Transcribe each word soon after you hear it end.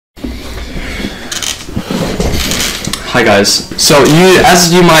Hi guys. So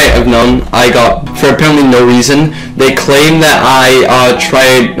as you might have known, I got, for apparently no reason, they claim that I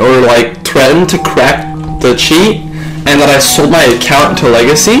tried or like threatened to crack the cheat, and that I sold my account to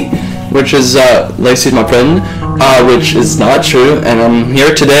Legacy, which is Legacy's my friend, which is not true, and I'm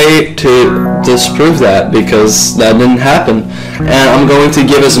here today to disprove that because that didn't happen, and I'm going to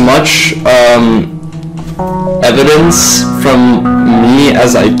give as much evidence from me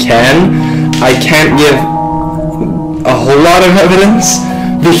as I can. I can't give a whole lot of evidence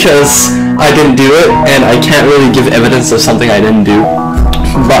because I didn't do it, and I can't really give evidence of something I didn't do,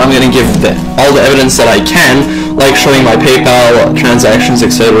 but I'm going to give all the evidence that I can, like showing my PayPal transactions,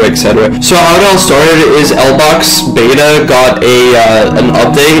 etc, etc. So how it all started is LBox Beta got an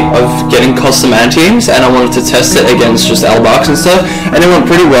update of getting custom anti-aims, and I wanted to test it against just LBox and stuff, and it went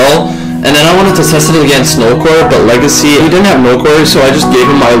pretty well. And then I wanted to test it against Nocore, but Legacy, he didn't have Nocore, so I just gave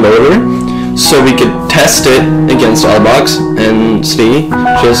him my loader so we could test it against LBox and see,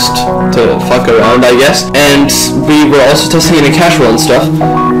 just to fuck around, I guess. And we were also testing it in casual and stuff.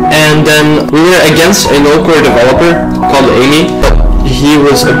 And then we were against a Nocore developer called Amy. He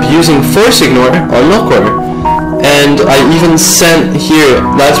was abusing Force Ignore on Nocore. And I even sent here,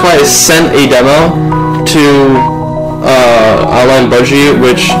 that's why I sent a demo to Outline Budgie,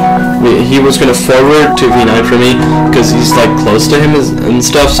 which he was gonna forward to V9 for me because he's like close to him and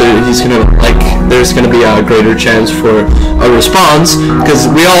stuff, so he's gonna there's gonna be a greater chance for a response, because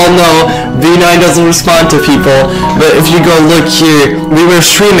we all know V9 doesn't respond to people. But if you go look here, we were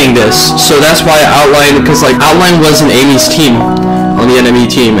streaming this, so that's why Outline, because like Outline was in Amy's team, on the enemy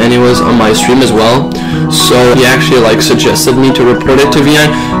team, and he was on my stream as well, so he actually like suggested me to report it to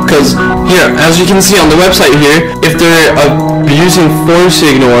V9, because here, as you can see on the website here, if they're abusing Force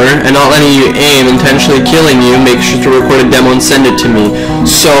Ignore and not letting you aim, intentionally killing you, make sure to record a demo and send it to me.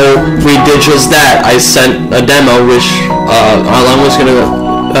 So we did just that. I sent a demo which Alan was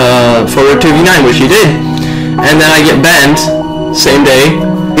gonna forward to V9, which he did, and then I get banned same day.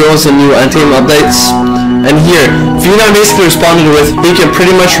 There was a new anti-aim updates. And here, V9 basically responded with, he can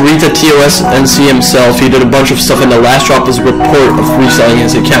pretty much read the TOS and see himself. He did a bunch of stuff, and the last drop was a report of reselling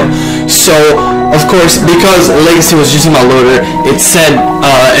his account. So, of course, because Legacy was using my loader, it said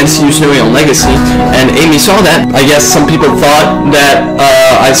NCU Snowy on Legacy, and Amy saw that. I guess some people thought that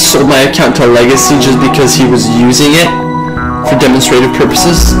I sold my account to Legacy just because he was using it for demonstrative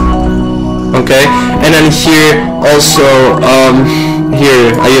purposes. Okay, and then here also,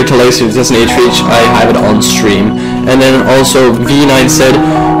 here, I give it to Legacy, if it doesn't HVH, I have it on stream. And then also V9 said,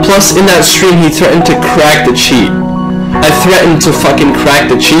 plus in that stream he threatened to crack the cheat. I threatened to fucking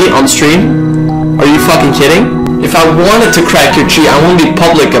crack the cheat on stream? Are you fucking kidding? If I wanted to crack your cheat, I won't be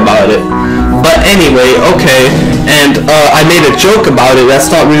public about it. But anyway, okay, and I made a joke about it.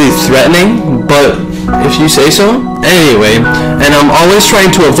 That's not really threatening, but if you say so. Anyway, and I'm always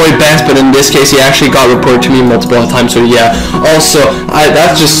trying to avoid bans, but in this case he actually got reported to me multiple times, so yeah. Also,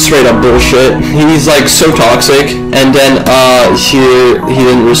 that's just straight up bullshit. He's like so toxic. And then here he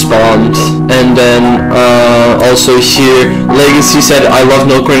didn't respond. And then also here, Legacy said I love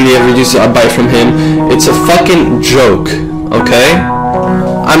Nocore and he ever used a bite from him. It's a fucking joke, okay?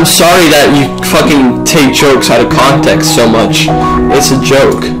 I'm sorry that you fucking take jokes out of context so much. It's a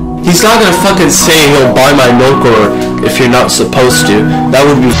joke. He's not gonna fucking say he'll buy my Nocore if you're not supposed to. That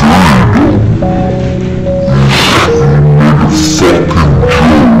would be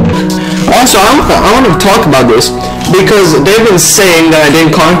Also, I want to talk about this because they've been saying that I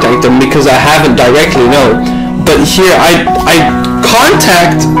didn't contact them because I haven't directly, no. But here, I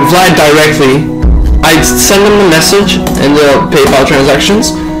contact Vlad directly. I send him a message in the PayPal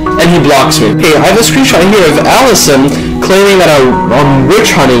transactions, and he blocks me. Hey, I have a screenshot here of Allison claiming that I'm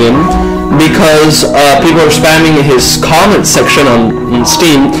witch hunting him because people are spamming his comment section on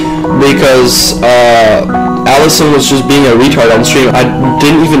Steam because Allison was just being a retard on stream. I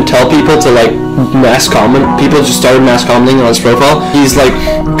didn't even tell people to like mass comment. People just started mass commenting on his profile. He's like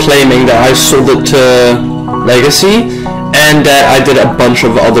claiming that I sold it to Legacy and that I did a bunch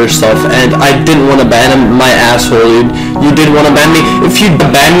of other stuff, and I didn't want to ban him, my asshole, dude. You did want to ban me. If you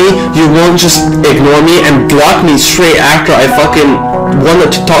ban me, you won't just ignore me and block me straight after I fucking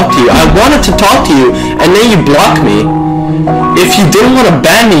wanted to talk to you. I wanted to talk to you, and then you block me. If you didn't want to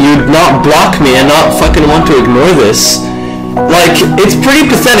ban me, you'd not block me and not fucking want to ignore this. Like, it's pretty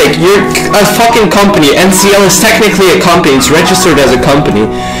pathetic. You're a fucking company. NCL is technically a company. It's registered as a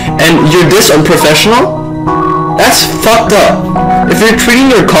company. And you're this unprofessional? That's fucked up. If you're treating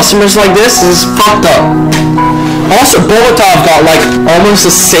your customers like this is fucked up. Also, Bolatov got like almost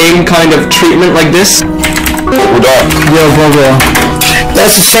the same kind of treatment like this. Yo, bro.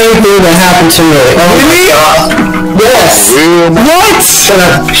 That's the same thing that happened to me. Oh my god. Yes. What? Shut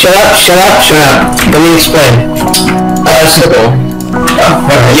up. Let me explain.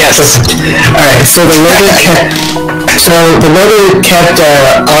 Yes. Alright, so the loader kept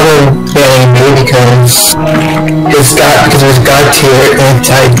auto-bailing me because it was God tier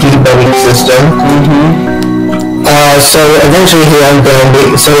anti-debugging system. So eventually he unbailed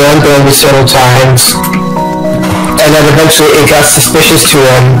me, several times. And then eventually it got suspicious to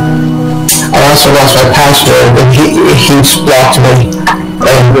him. I also lost my password, and he just blocked me.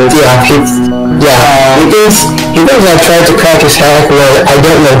 And he thinks I tried to crack his hack when I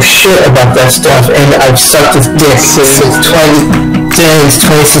don't know shit about that stuff, and I've sucked his dick since like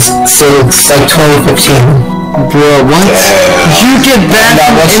 2015. Bro, what? You get banned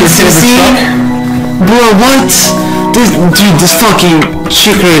from NCC? Bro, what? This fucking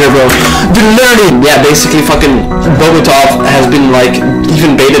shit creator, bro. The learning, yeah, basically fucking Bogotov has been like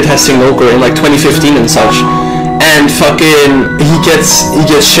even beta testing Loker in like 2015 and such, and fucking he gets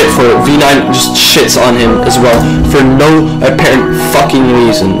shit for it. V9 just shits on him as well for no apparent fucking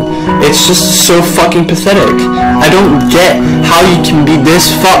reason. It's just so fucking pathetic. I don't get how you can be this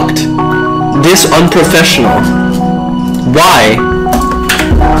fucked, this unprofessional. Why?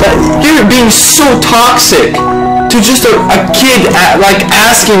 You're being so toxic to just a kid like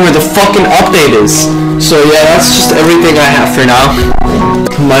asking where the fucking update is. So yeah, that's just everything I have for now.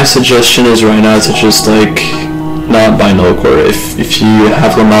 My suggestion is right now to just like not buy Nullcore. If you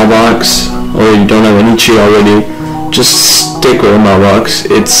have the mailbox or you don't have any cheat already, just stick with the mailbox.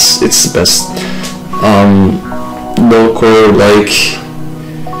 It's the best. Nullcore, like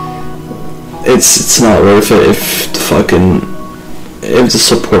it's not worth it if the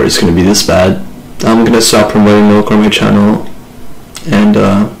support is gonna be this bad. I'm gonna stop promoting Nullcore on my channel, and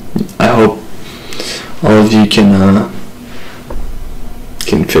I hope all of you can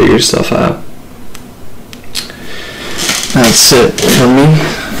figure stuff out. That's it from me.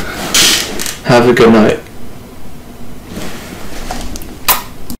 Have a good night.